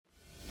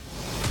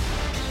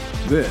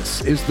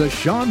This is the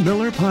Sean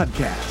Miller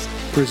Podcast,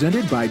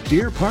 presented by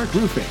Deer Park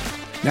Roofing.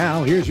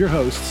 Now, here's your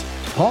hosts,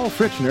 Paul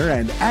Fritchner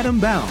and Adam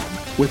Baum,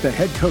 with the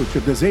head coach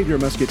of the Xavier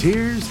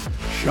Musketeers,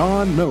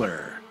 Sean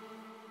Miller.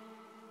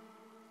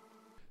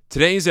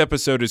 Today's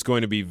episode is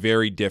going to be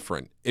very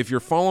different. If you're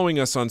following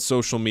us on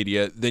social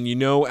media, then you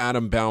know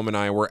Adam Baum and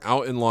I were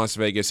out in Las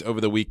Vegas over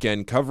the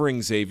weekend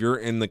covering Xavier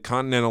in the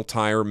Continental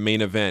Tire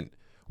main event.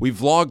 We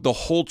vlogged the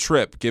whole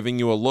trip, giving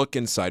you a look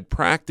inside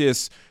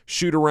practice,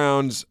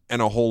 shoot-arounds,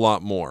 and a whole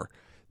lot more.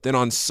 Then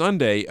on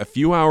Sunday, a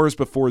few hours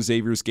before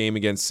Xavier's game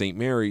against St.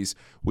 Mary's,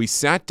 we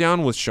sat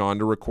down with Sean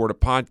to record a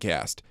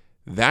podcast.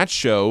 That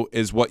show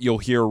is what you'll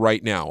hear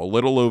right now, a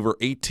little over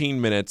 18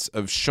 minutes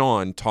of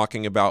Sean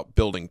talking about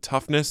building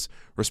toughness,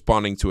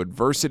 responding to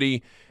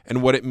adversity,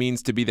 and what it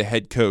means to be the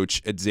head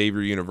coach at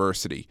Xavier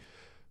University.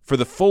 For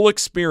the full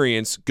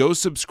experience, go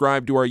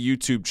subscribe to our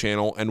YouTube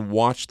channel and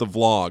watch the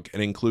vlog.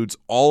 It includes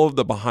all of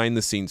the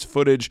behind-the-scenes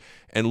footage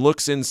and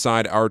looks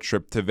inside our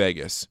trip to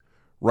Vegas.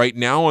 Right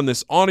now on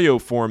this audio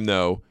form,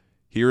 though,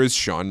 here is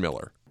Sean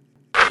Miller.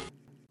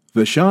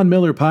 The Sean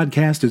Miller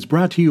Podcast is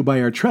brought to you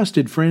by our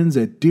trusted friends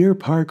at Deer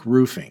Park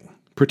Roofing.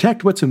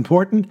 Protect what's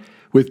important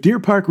with Deer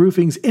Park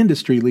Roofing's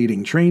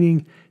industry-leading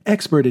training,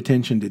 expert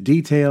attention to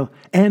detail,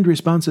 and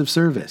responsive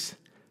service.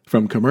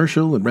 From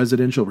commercial and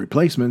residential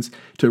replacements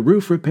to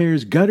roof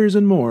repairs, gutters,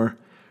 and more,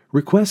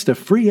 request a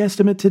free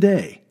estimate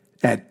today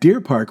at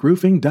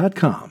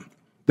deerparkroofing.com.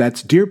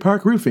 That's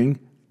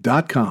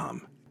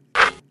deerparkroofing.com.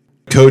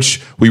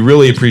 Coach, we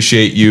really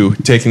appreciate you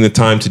taking the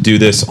time to do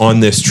this on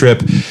this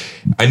trip.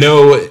 I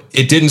know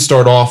it didn't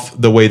start off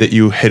the way that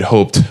you had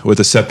hoped with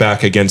a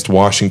setback against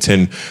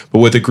Washington, but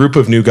with a group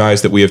of new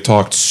guys that we have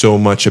talked so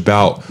much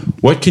about,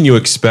 what can you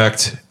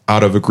expect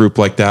out of a group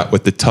like that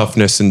with the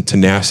toughness and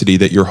tenacity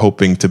that you're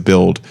hoping to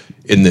build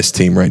in this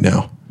team right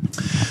now?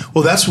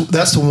 Well, that's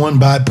the one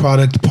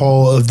byproduct,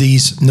 Paul, of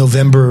these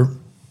November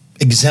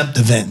exempt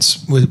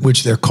events,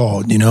 which they're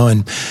called,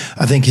 and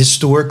I think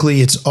historically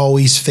it's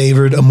always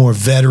favored a more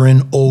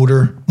veteran,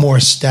 older, more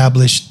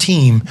established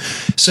team,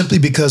 simply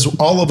because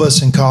all of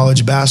us in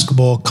college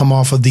basketball come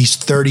off of these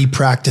 30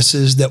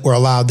 practices that we're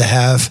allowed to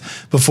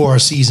have before our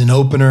season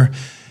opener.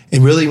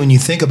 And really, when you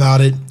think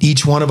about it,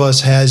 each one of us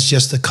has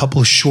just a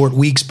couple of short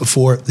weeks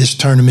before this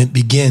tournament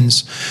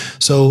begins.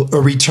 So a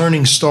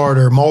returning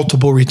starter,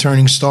 multiple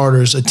returning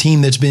starters, a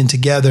team that's been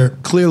together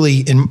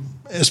clearly,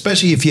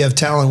 especially if you have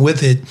talent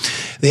with it,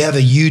 they have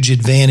a huge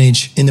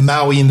advantage in the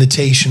Maui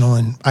Invitational.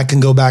 And I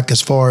can go back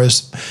as far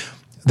as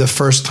the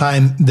first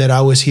time that I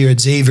was here at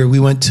Xavier.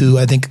 We went to,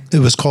 I think it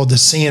was called the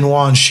San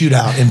Juan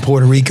Shootout in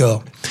Puerto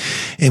Rico.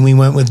 And we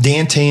went with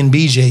Dante and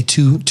BJ,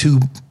 two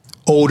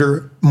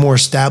older, more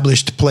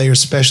established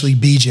players, especially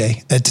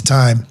BJ at the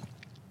time.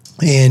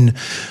 And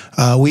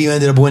we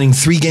ended up winning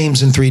 3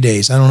 games in 3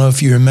 days. I don't know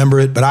if you remember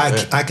it, but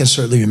I can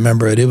certainly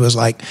remember it. It was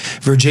like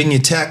Virginia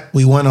Tech.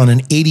 We went on an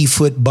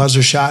 80-foot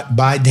buzzer shot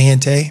by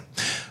Dante.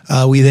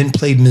 We then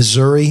played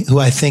Missouri, who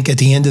I think at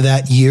the end of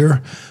that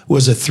year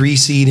was a 3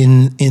 seed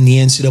in the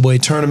NCAA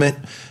tournament.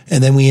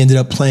 And then we ended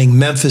up playing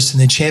Memphis in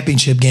the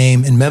championship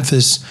game. And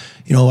Memphis,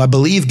 I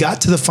believe got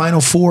to the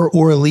Final Four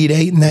or Elite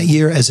Eight in that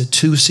year as a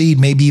 2 seed,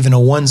 maybe even a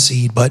 1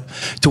 seed. But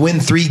to win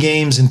 3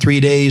 games in 3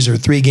 days or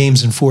 3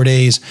 games in 4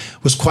 days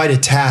was quite a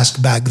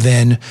task back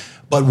then.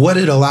 But what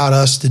it allowed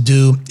us to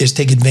do is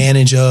take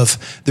advantage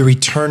of the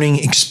returning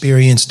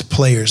experienced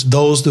players,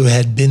 those who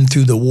had been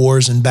through the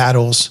wars and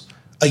battles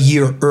a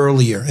year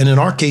earlier. And in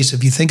our case,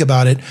 if you think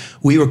about it,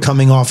 we were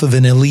coming off of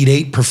an Elite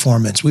Eight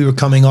performance. We were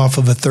coming off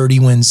of a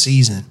 30-win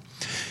season.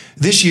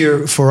 This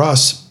year, for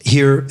us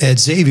here at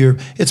Xavier,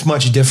 it's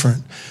much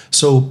different.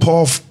 So,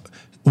 Paul,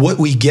 what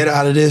we get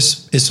out of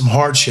this is some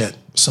hardship,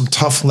 some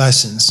tough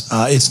lessons.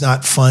 It's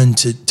not fun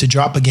to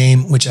drop a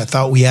game, which I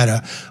thought we had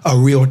a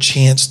real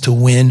chance to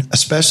win,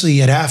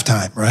 especially at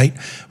halftime, right,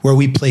 where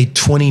we played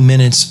 20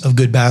 minutes of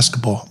good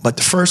basketball. But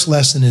the first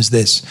lesson is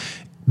this.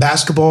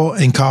 Basketball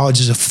in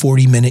college is a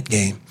 40-minute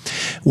game.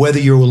 Whether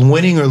you're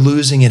winning or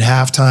losing at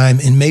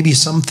halftime, and maybe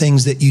some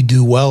things that you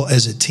do well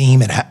as a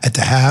team at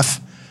the half,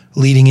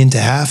 leading into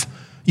half,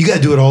 you got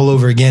to do it all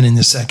over again in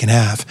the second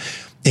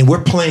half. And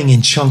we're playing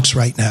in chunks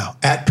right now.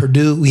 At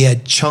Purdue, we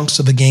had chunks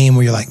of a game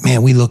where you're like,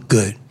 man, we look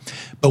good.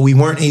 But we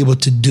weren't able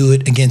to do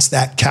it against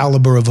that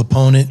caliber of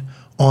opponent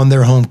on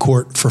their home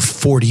court for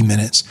 40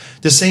 minutes.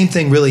 The same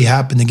thing really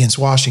happened against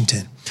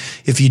Washington.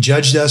 If you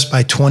judged us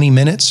by 20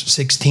 minutes,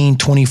 16,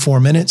 24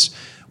 minutes,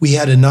 we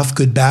had enough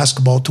good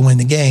basketball to win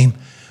the game.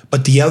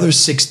 But the other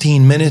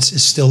 16 minutes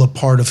is still a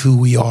part of who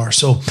we are.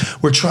 So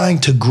we're trying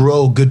to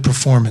grow good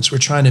performance. We're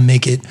trying to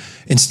make it,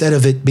 instead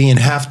of it being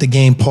half the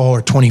game, Paul,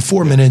 or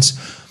 24 minutes,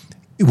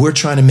 we're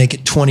trying to make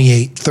it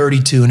 28,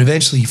 32, and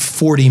eventually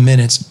 40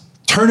 minutes.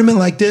 Tournament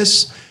like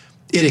this,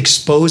 it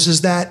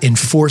exposes that and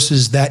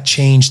forces that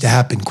change to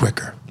happen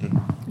quicker.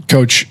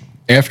 Coach,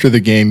 after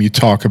the game, you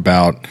talk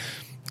about,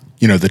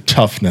 the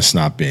toughness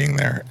not being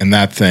there and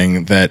that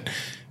thing that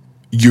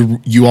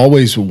you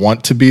always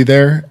want to be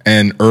there.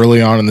 And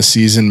early on in the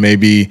season,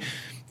 maybe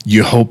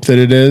you hope that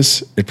it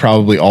is. It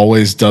probably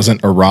always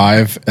doesn't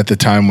arrive at the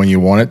time when you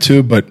want it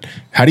to, but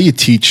how do you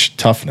teach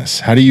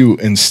toughness? How do you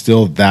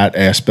instill that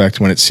aspect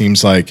when it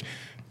seems like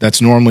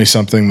that's normally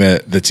something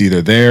that's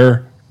either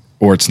there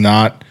or it's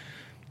not?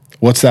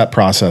 What's that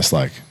process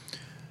like?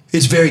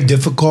 It's very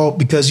difficult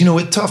because,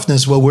 with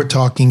toughness, what we're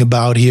talking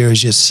about here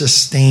is just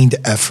sustained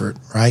effort,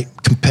 right?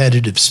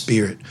 Competitive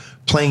spirit,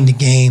 playing the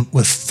game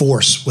with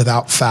force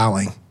without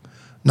fouling.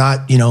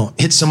 Not,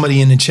 hit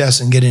somebody in the chest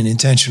and get an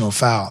intentional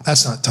foul.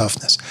 That's not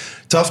toughness.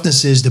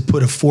 Toughness is to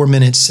put a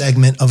 4-minute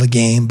segment of a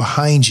game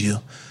behind you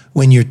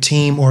when your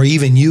team or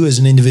even you as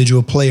an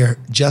individual player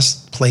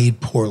just played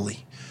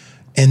poorly.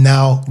 And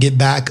now get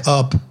back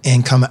up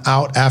and come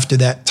out after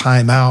that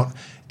timeout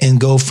and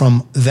go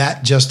from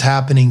that just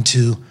happening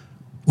to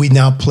we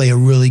now play a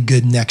really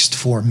good next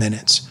 4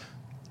 minutes.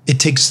 It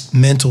takes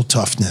mental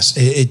toughness.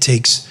 It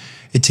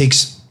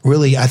takes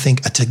really, I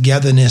think, a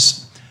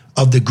togetherness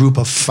of the group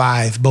of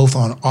 5, both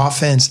on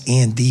offense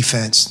and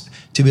defense,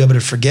 to be able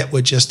to forget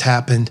what just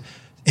happened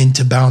and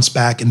to bounce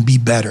back and be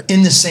better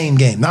in the same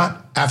game,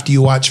 not after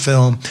you watch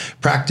film,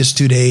 practice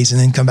 2 days, and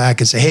then come back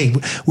and say, hey,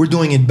 we're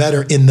doing it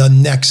better in the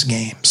next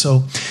game.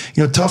 So,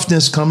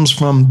 toughness comes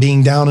from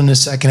being down in the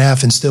second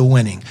half and still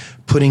winning,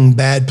 putting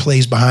bad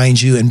plays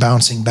behind you and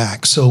bouncing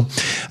back. So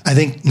I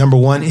think, number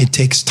one, it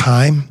takes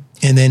time.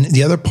 And then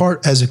the other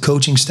part, as a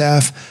coaching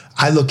staff,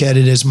 I look at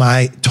it as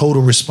my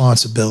total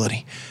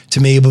responsibility to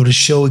be able to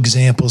show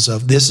examples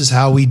of this is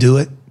how we do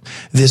it.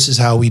 This is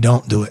how we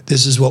don't do it.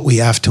 This is what we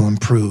have to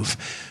improve.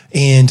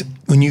 And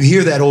when you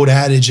hear that old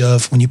adage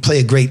of when you play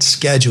a great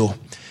schedule,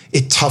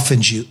 it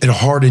toughens you, it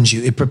hardens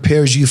you, it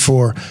prepares you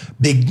for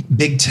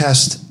big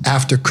tests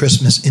after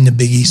Christmas in the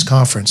Big East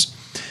Conference.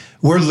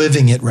 We're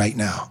living it right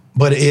now,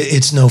 but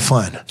it's no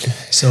fun.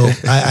 So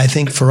I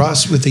think for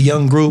us with the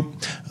young group,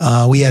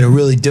 we had a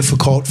really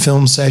difficult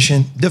film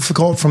session.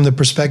 Difficult from the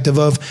perspective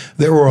of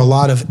there were a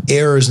lot of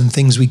errors and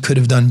things we could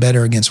have done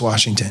better against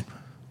Washington.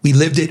 We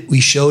lived it, we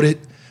showed it,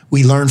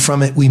 we learned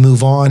from it, we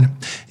move on,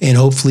 and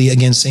hopefully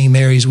against St.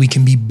 Mary's we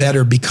can be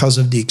better because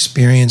of the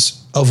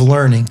experience of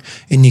learning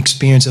and the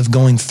experience of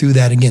going through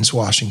that against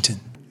Washington.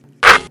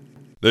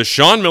 The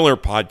Sean Miller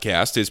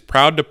Podcast is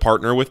proud to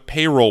partner with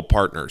Payroll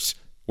Partners,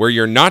 where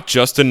you're not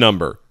just a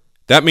number.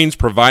 That means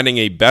providing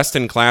a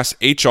best-in-class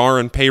HR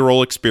and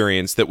payroll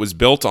experience that was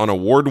built on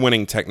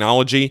award-winning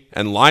technology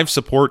and live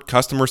support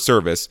customer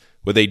service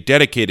with a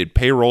dedicated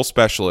payroll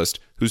specialist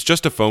who's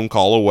just a phone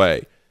call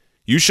away.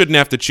 You shouldn't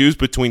have to choose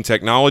between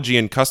technology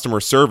and customer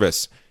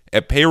service.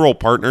 At Payroll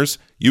Partners,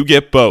 you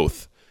get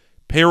both.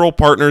 Payroll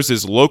Partners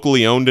is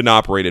locally owned and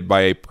operated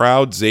by a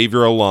proud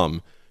Xavier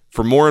alum.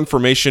 For more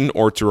information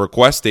or to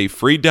request a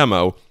free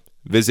demo,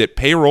 visit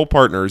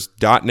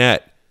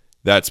payrollpartners.net.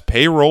 That's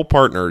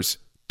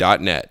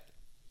payrollpartners.net.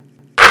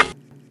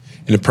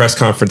 In a press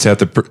conference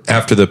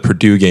after the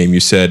Purdue game, you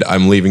said,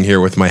 "I'm leaving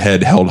here with my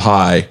head held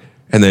high."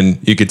 And then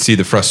you could see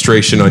the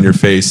frustration on your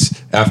face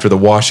after the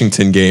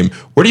Washington game.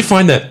 Where do you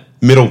find that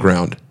middle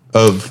ground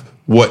of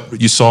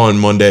what you saw on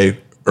Monday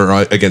or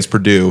against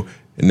Purdue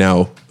and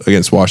now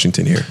against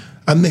Washington here?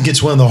 I think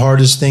it's one of the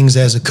hardest things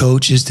as a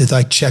coach is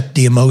to check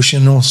the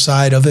emotional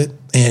side of it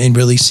and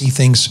really see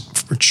things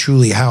for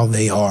truly how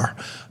they are.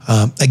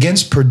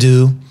 Against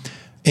Purdue,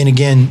 and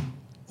again,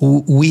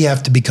 we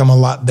have to become a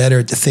lot better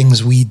at the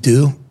things we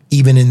do,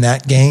 even in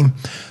that game.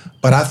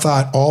 But I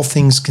thought all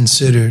things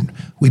considered,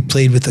 we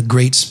played with a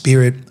great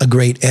spirit, a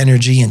great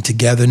energy and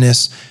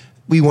togetherness.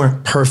 We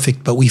weren't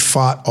perfect, but we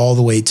fought all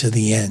the way to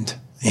the end.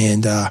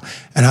 And I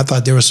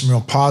thought there were some real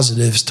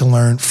positives to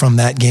learn from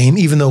that game,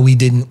 even though we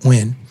didn't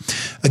win.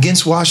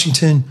 Against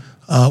Washington,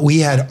 we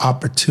had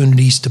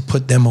opportunities to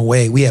put them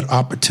away. We had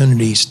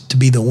opportunities to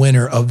be the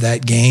winner of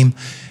that game.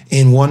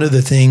 And one of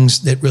the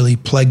things that really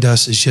plagued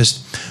us is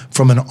just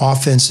from an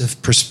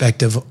offensive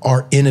perspective,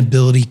 our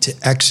inability to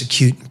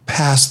execute,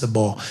 pass the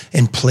ball,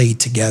 and play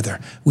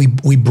together.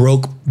 We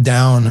broke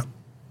down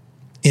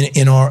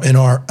in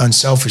our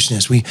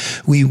unselfishness. We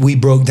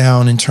broke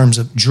down in terms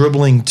of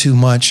dribbling too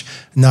much,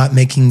 not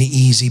making the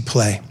easy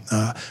play.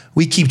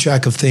 We keep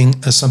track of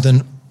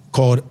something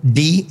called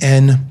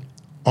DNRP.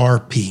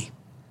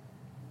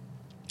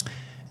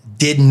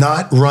 Did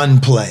not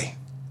run play.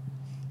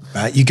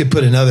 Right? You could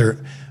put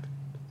another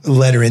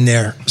letter in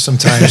there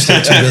sometimes to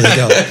really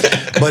go.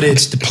 But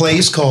it's the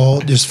plays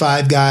called. There's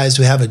 5 guys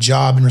who have a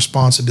job and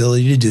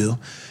responsibility to do.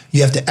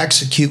 You have to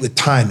execute with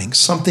timing.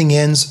 Something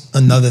ends,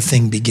 another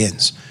thing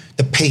begins.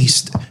 The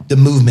pace, the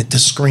movement, the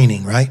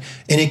screening, right?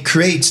 And it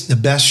creates the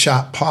best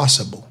shot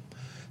possible.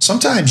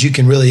 Sometimes you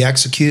can really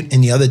execute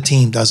and the other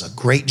team does a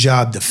great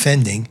job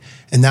defending,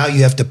 and now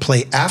you have to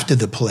play after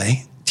the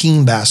play,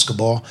 team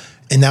basketball,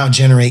 and now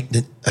generate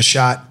a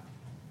shot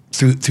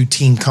through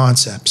team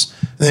concepts.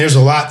 And there's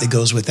a lot that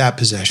goes with that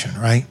possession,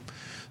 right?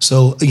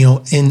 So,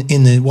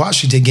 in the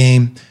Washington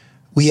game,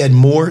 we had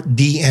more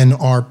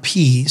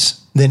DNRPs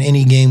than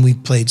any game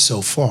we've played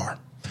so far.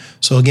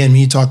 So again, when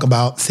you talk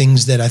about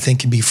things that I think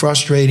can be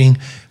frustrating,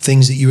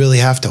 things that you really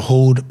have to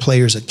hold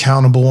players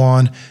accountable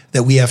on,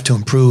 that we have to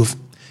improve,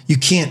 you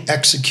can't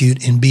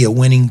execute and be a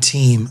winning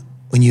team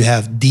when you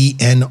have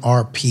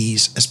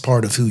DNRPs as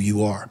part of who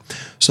you are.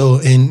 So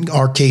in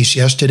our case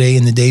yesterday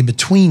and the day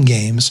between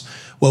games,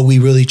 what we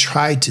really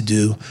tried to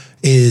do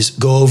is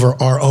go over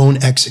our own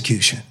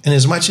execution. And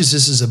as much as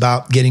this is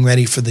about getting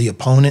ready for the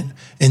opponent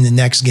in the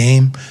next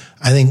game,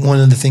 I think one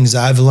of the things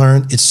I've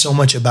learned, it's so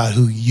much about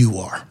who you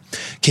are.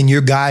 Can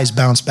your guys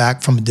bounce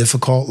back from a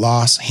difficult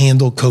loss,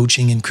 handle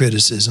coaching and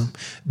criticism,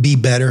 be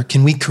better?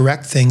 Can we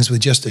correct things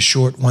with just a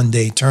short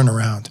one-day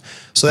turnaround?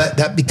 So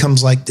that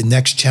becomes like the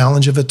next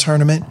challenge of a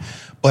tournament.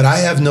 But I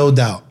have no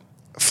doubt,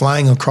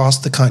 flying across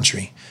the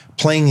country,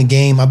 playing a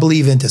game, I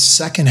believe in the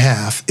second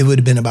half, it would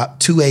have been about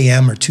 2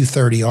 a.m. or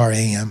 2:30 our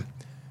AM,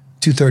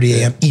 2:30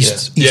 a.m.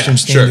 Eastern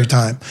Standard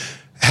Time.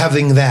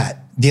 Having that,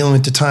 dealing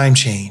with the time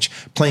change,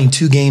 playing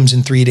 2 games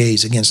in 3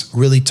 days against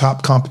really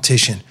top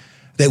competition,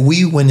 that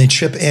we, when the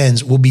trip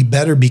ends, will be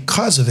better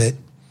because of it.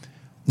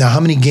 Now, how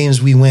many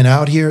games we win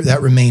out here,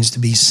 that remains to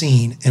be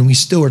seen, and we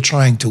still are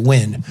trying to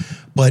win.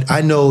 But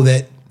I know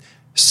that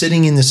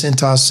sitting in the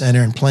Cintas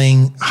Center and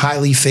playing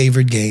highly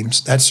favored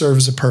games, that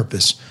serves a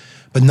purpose.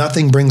 But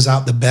nothing brings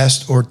out the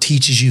best or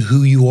teaches you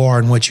who you are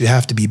and what you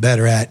have to be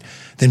better at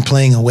than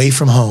playing away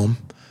from home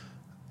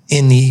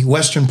in the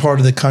western part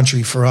of the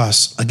country for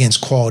us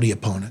against quality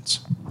opponents.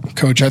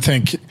 Coach, I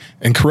think,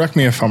 and correct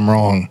me if I'm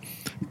wrong,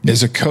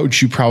 as a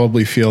coach, you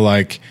probably feel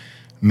like,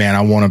 man,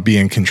 I want to be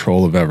in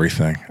control of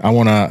everything. I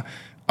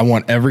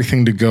want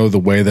everything to go the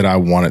way that I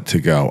want it to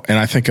go. And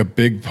I think a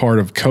big part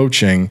of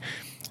coaching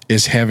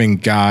is having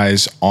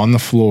guys on the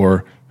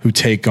floor who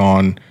take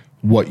on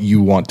what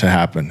you want to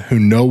happen, who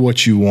know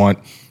what you want,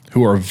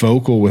 who are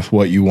vocal with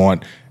what you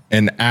want,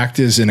 and act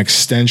as an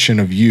extension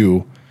of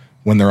you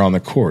when they're on the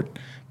court.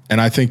 And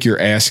I think you're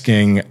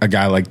asking a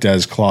guy like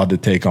Des Claude to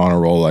take on a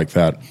role like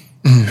that.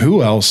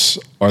 Who else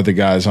are the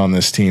guys on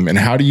this team, and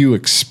how do you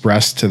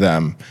express to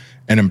them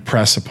and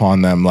impress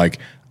upon them, like,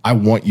 I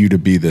want you to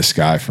be this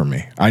guy for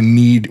me.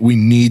 We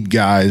need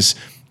guys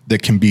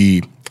that can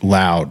be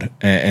loud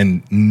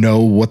and know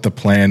what the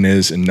plan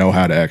is and know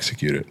how to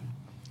execute it.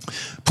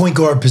 Point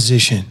guard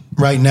position.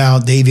 Right now,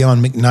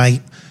 Davion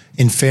McKnight,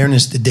 in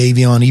fairness to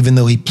Davion, even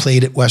though he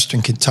played at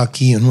Western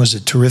Kentucky and was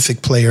a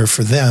terrific player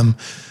for them,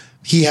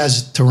 he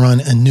has to run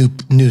a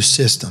new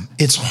system.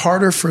 It's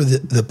harder for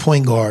the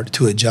point guard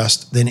to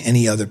adjust than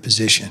any other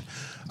position.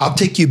 I'll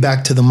take you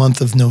back to the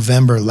month of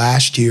November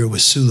last year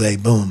with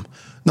Souley Boum.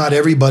 Not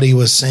everybody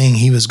was saying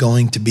he was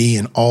going to be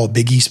an all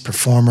Big East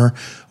performer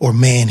or,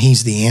 man,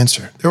 he's the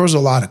answer. There was a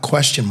lot of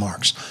question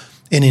marks.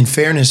 And in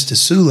fairness to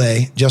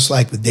Souley, just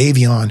like with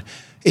Davion,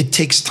 it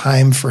takes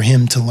time for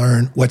him to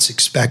learn what's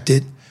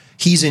expected.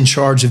 He's in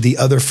charge of the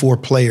other 4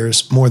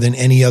 players more than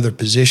any other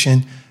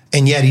position,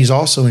 and yet he's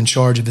also in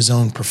charge of his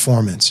own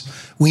performance.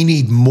 We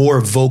need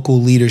more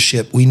vocal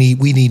leadership. We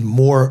need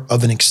more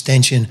of an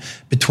extension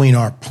between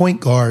our point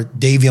guard,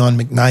 Davion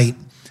McKnight,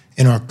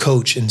 and our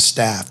coach and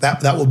staff.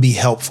 That will be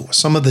helpful.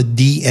 Some of the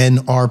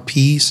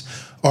DNRPs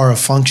are a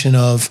function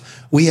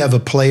of we have a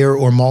player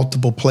or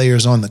multiple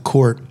players on the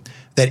court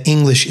that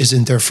English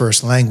isn't their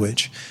first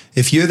language.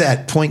 If you're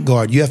that point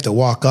guard, you have to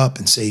walk up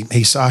and say,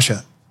 hey,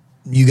 Sasha,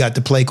 you got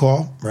the play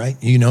call, right?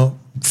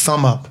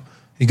 Thumb up.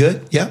 You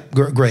good? Yeah,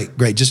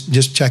 great.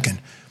 Just checking.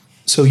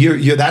 So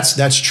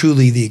that's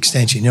truly the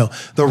extension.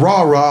 The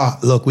raw.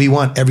 Look, we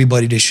want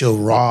everybody to show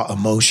raw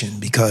emotion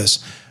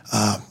because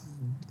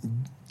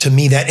to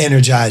me that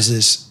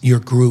energizes your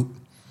group.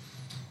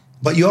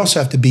 But you also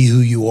have to be who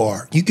you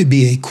are. You could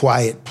be a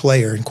quiet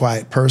player and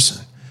quiet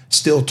person,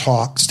 still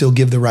talk, still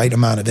give the right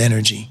amount of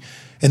energy.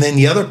 And then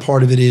the other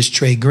part of it is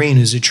Trey Green,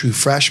 who's a true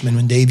freshman.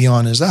 When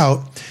Davion is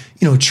out,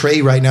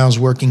 Trey right now is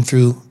working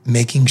through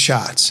making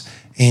shots.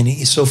 And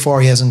so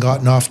far he hasn't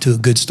gotten off to a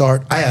good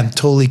start. I am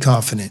totally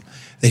confident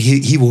that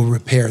he will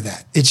repair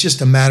that. It's just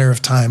a matter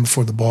of time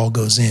before the ball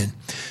goes in.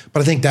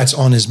 But I think that's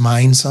on his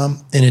mind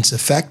some, and it's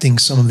affecting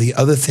some of the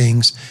other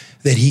things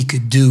that he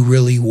could do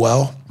really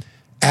well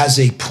as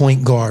a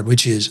point guard,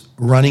 which is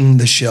running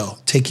the show,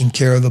 taking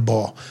care of the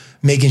ball,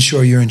 making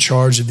sure you're in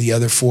charge of the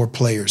other 4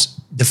 players,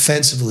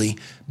 defensively,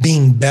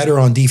 being better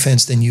on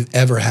defense than you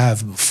ever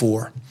have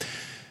before.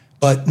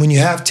 But when you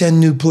have 10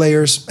 new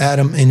players,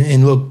 Adam,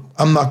 and look,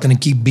 I'm not going to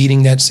keep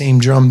beating that same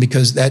drum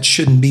because that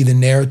shouldn't be the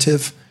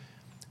narrative.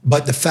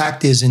 But the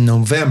fact is, in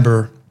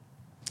November,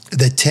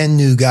 the 10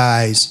 new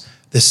guys,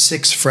 the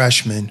 6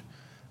 freshmen,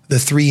 the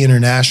 3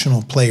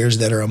 international players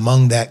that are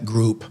among that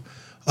group,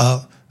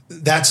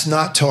 that's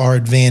not to our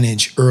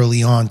advantage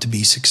early on to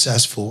be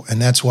successful.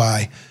 And that's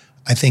why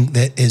I think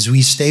that as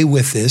we stay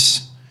with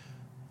this,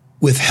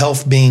 with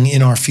health being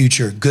in our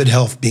future, good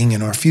health being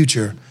in our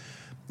future,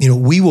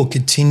 we will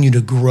continue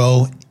to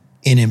grow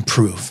and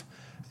improve.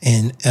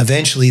 And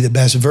eventually the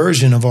best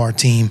version of our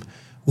team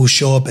will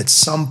show up at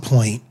some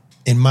point,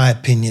 in my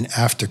opinion,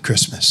 after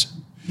Christmas.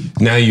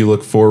 Now you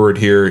look forward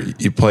here,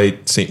 you play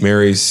St.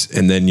 Mary's,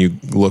 and then you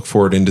look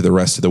forward into the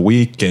rest of the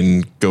week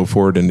and go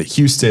forward into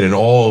Houston and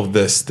all of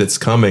this that's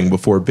coming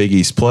before Big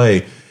East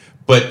play.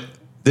 But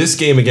this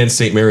game against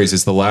St. Mary's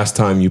is the last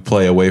time you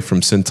play away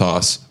from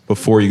Cintas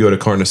before you go to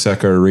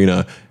Carnesecca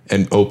Arena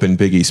and open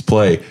Big East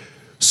play.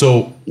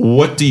 So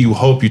what do you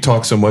hope? You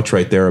talk so much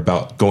right there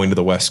about going to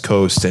the West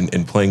Coast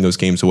and playing those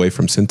games away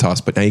from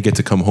Cintas, but now you get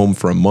to come home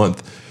for a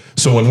month.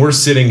 So when we're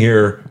sitting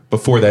here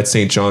before that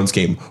St. John's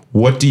game,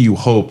 what do you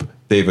hope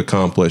they've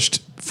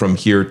accomplished from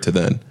here to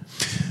then?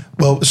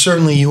 Well,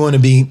 certainly you want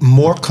to be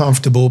more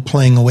comfortable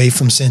playing away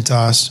from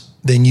Cintas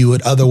than you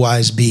would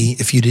otherwise be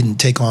if you didn't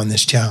take on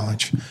this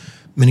challenge. I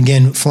mean,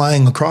 again,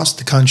 flying across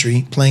the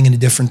country, playing in a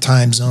different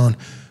time zone,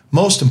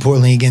 most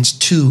importantly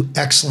against two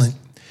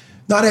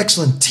not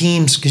excellent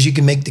teams, because you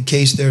can make the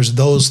case there's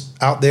those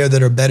out there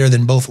that are better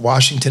than both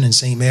Washington and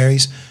St.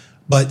 Mary's,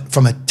 but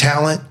from a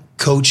talent,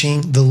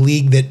 coaching, the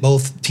league that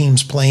both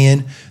teams play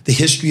in, the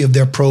history of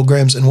their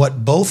programs, and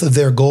what both of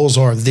their goals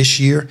are this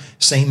year,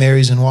 St.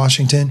 Mary's and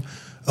Washington,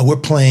 we're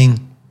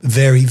playing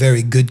very,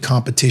 very good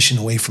competition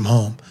away from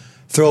home.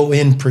 Throw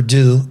in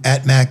Purdue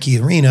at Mackey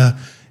Arena,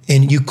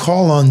 and you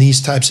call on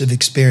these types of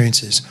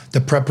experiences,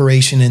 the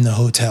preparation in the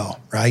hotel,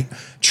 right?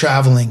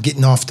 Traveling,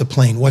 getting off the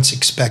plane, what's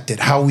expected,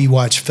 how we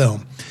watch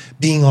film,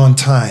 being on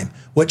time,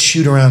 what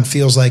shoot around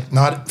feels like,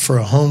 not for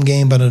a home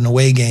game, but an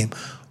away game.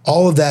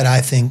 All of that, I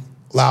think,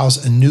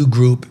 allows a new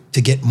group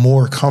to get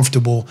more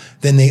comfortable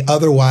than they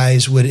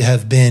otherwise would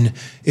have been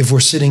if we're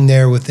sitting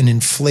there with an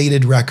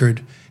inflated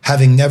record,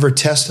 having never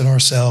tested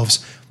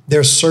ourselves.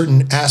 There's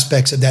certain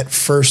aspects of that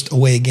first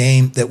away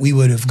game that we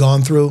would have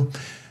gone through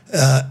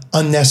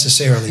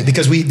unnecessarily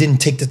because we didn't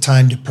take the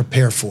time to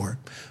prepare for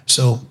it.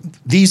 So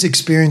these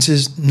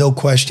experiences, no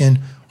question,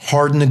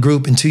 harden the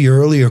group. And to your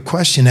earlier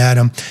question,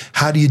 Adam,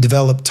 how do you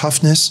develop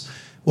toughness?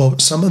 Well,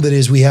 some of it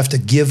is we have to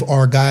give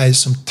our guys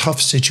some tough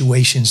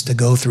situations to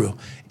go through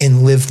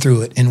and live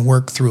through it and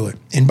work through it.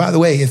 And by the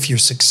way, if you're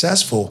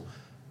successful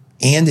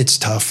and it's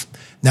tough,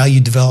 now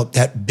you develop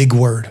that big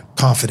word,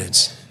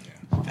 confidence.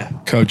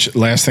 Coach,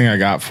 last thing I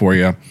got for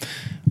you.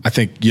 I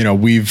think,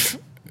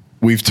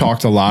 we've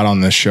talked a lot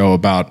on this show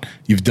about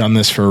you've done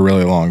this for a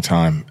really long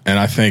time. And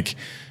I think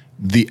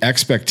the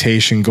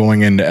expectation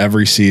going into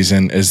every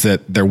season is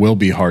that there will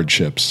be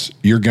hardships.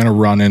 You're going to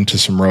run into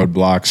some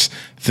roadblocks.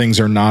 Things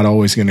are not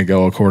always going to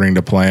go according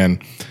to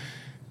plan.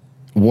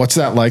 What's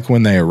that like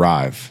when they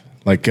arrive?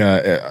 Like,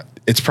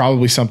 it's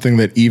probably something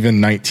that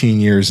even 19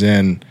 years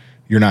in,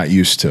 you're not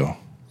used to.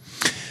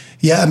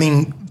 Yeah, I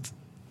mean,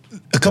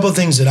 a couple of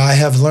things that I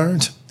have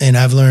learned, and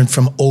I've learned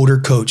from older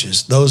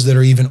coaches, those that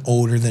are even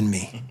older than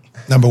me.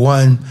 Number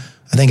one,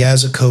 I think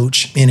as a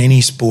coach in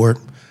any sport,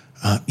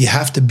 you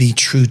have to be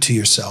true to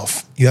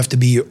yourself. You have to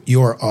be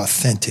your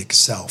authentic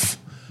self.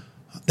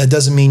 That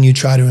doesn't mean you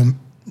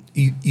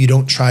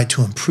don't try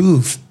to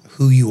improve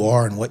who you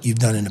are and what you've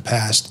done in the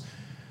past.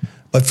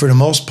 But for the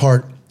most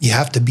part, you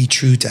have to be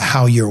true to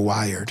how you're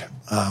wired.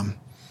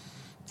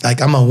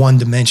 Like I'm a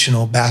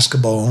one-dimensional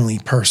basketball-only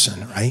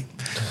person, right?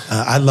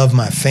 I love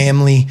my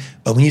family,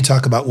 but when you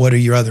talk about what are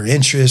your other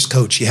interests,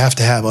 coach, you have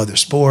to have other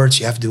sports,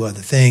 you have to do other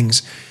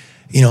things.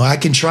 I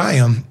can try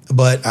them,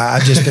 but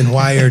I've just been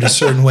wired a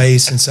certain way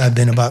since I've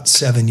been about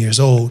 7 years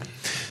old.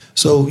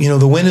 So,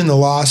 the win and the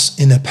loss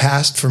in the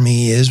past for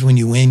me is when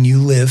you win, you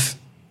live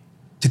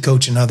to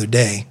coach another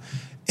day.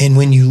 And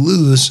when you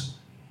lose,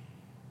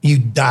 you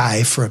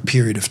die for a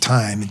period of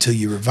time until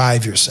you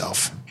revive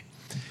yourself.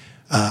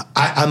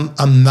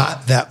 I'm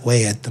not that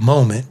way at the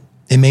moment.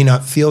 It may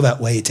not feel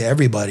that way to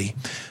everybody.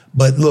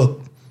 But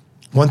look,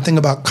 one thing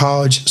about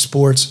college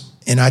sports,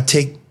 and I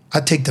take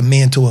the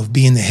mantle of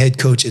being the head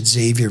coach at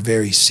Xavier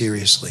very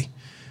seriously.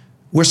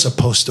 We're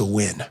supposed to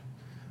win,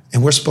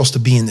 and we're supposed to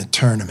be in the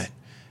tournament.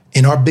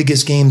 And our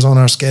biggest games on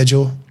our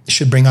schedule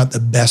should bring out the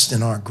best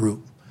in our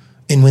group.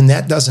 And when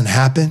that doesn't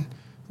happen,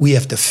 we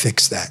have to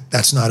fix that.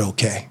 That's not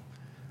okay.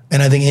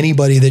 And I think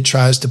anybody that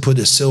tries to put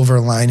a silver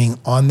lining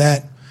on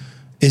that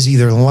is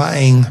either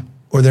lying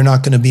or they're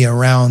not going to be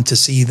around to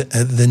see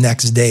the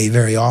next day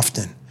very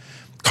often.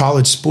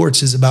 College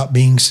sports is about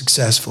being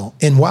successful.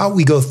 And while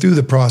we go through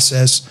the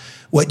process,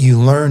 what you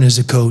learn as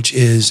a coach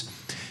is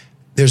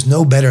there's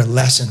no better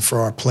lesson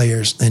for our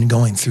players than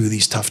going through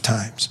these tough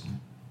times.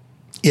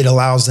 It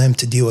allows them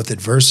to deal with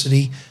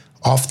adversity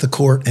off the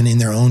court and in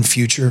their own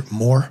future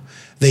more.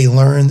 They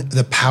learn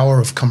the power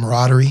of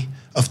camaraderie,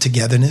 of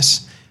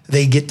togetherness.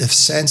 They get the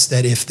sense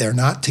that if they're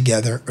not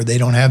together or they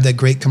don't have that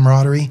great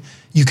camaraderie,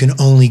 you can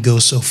only go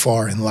so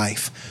far in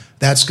life.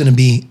 That's going to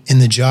be in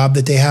the job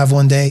that they have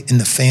one day, in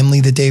the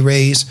family that they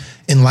raise,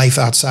 in life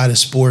outside of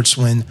sports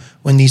when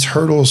these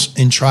hurdles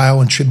and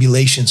trial and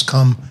tribulations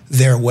come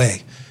their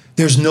way.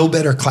 There's no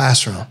better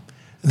classroom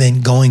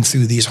than going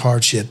through these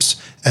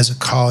hardships as a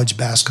college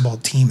basketball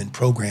team and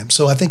program.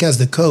 So I think as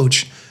the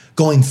coach,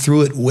 going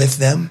through it with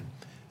them,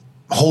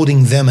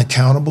 holding them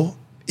accountable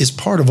is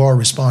part of our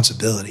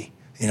responsibility,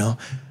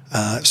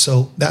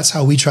 So that's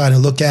how we try to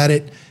look at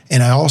it.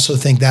 And I also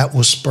think that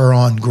will spur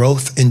on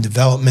growth and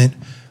development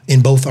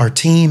in both our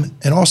team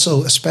and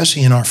also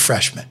especially in our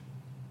freshmen.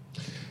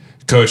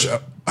 Coach,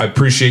 I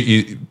appreciate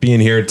you being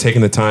here and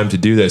taking the time to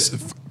do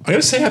this. I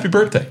gotta say happy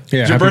birthday.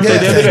 Yeah, It's your happy birthday the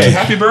other birthday. day.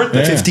 Thank you. Happy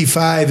birthday.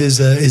 55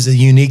 is a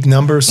unique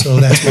number, so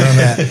that's where I'm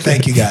at.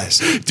 Thank you, guys.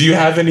 Do you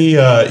have any?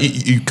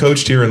 You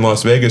coached here in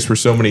Las Vegas for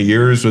so many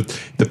years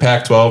with the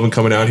Pac-12 and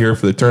coming out here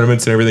for the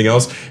tournaments and everything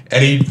else.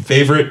 Any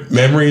favorite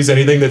memories?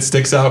 Anything that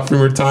sticks out from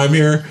your time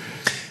here?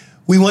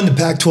 We won the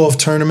Pac-12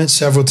 tournament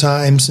several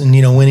times, and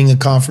winning a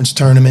conference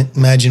tournament.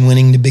 Imagine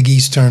winning the Big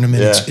East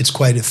tournament. Yeah. It's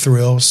quite a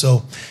thrill.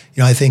 So,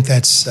 I think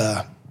that's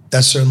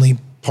certainly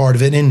part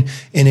of it. And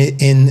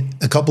in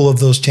a couple of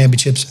those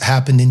championships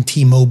happened in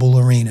T-Mobile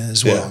Arena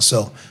as well. Yeah.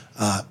 So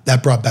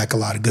that brought back a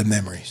lot of good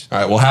memories. All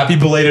right. Well, happy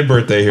belated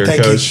birthday here,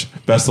 Thank Coach. you.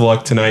 Best of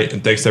luck tonight,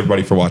 and thanks to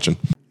everybody for watching.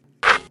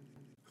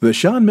 The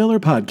Sean Miller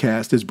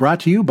Podcast is brought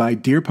to you by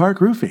Deer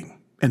Park Roofing,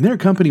 and their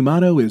company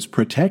motto is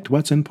Protect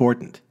What's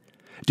Important.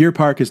 Deer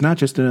Park is not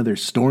just another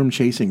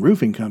storm-chasing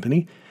roofing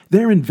company.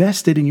 They're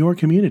invested in your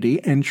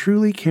community and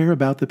truly care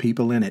about the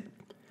people in it.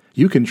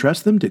 You can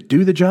trust them to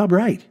do the job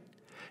right.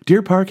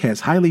 Deer Park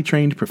has highly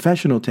trained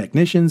professional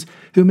technicians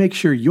who make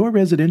sure your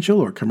residential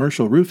or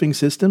commercial roofing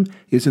system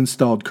is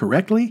installed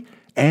correctly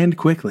and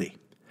quickly.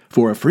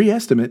 For a free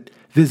estimate,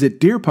 visit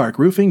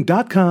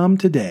deerparkroofing.com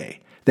today.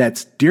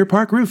 That's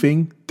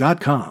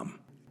deerparkroofing.com.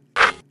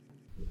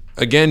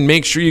 Again,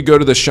 make sure you go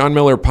to the Sean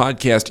Miller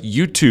Podcast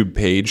YouTube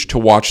page to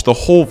watch the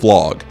whole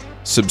vlog.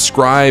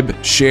 Subscribe,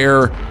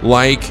 share,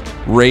 like,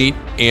 rate,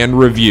 and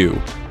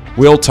review.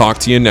 We'll talk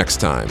to you next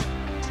time.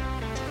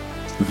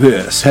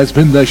 This has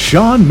been the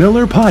Sean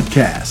Miller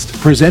Podcast,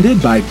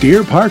 presented by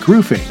Deer Park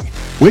Roofing,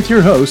 with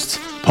your hosts,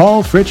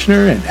 Paul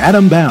Fritchner and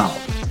Adam Baum.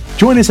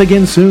 Join us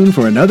again soon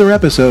for another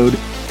episode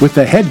with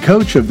the head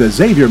coach of the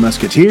Xavier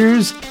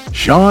Musketeers,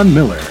 Sean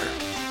Miller.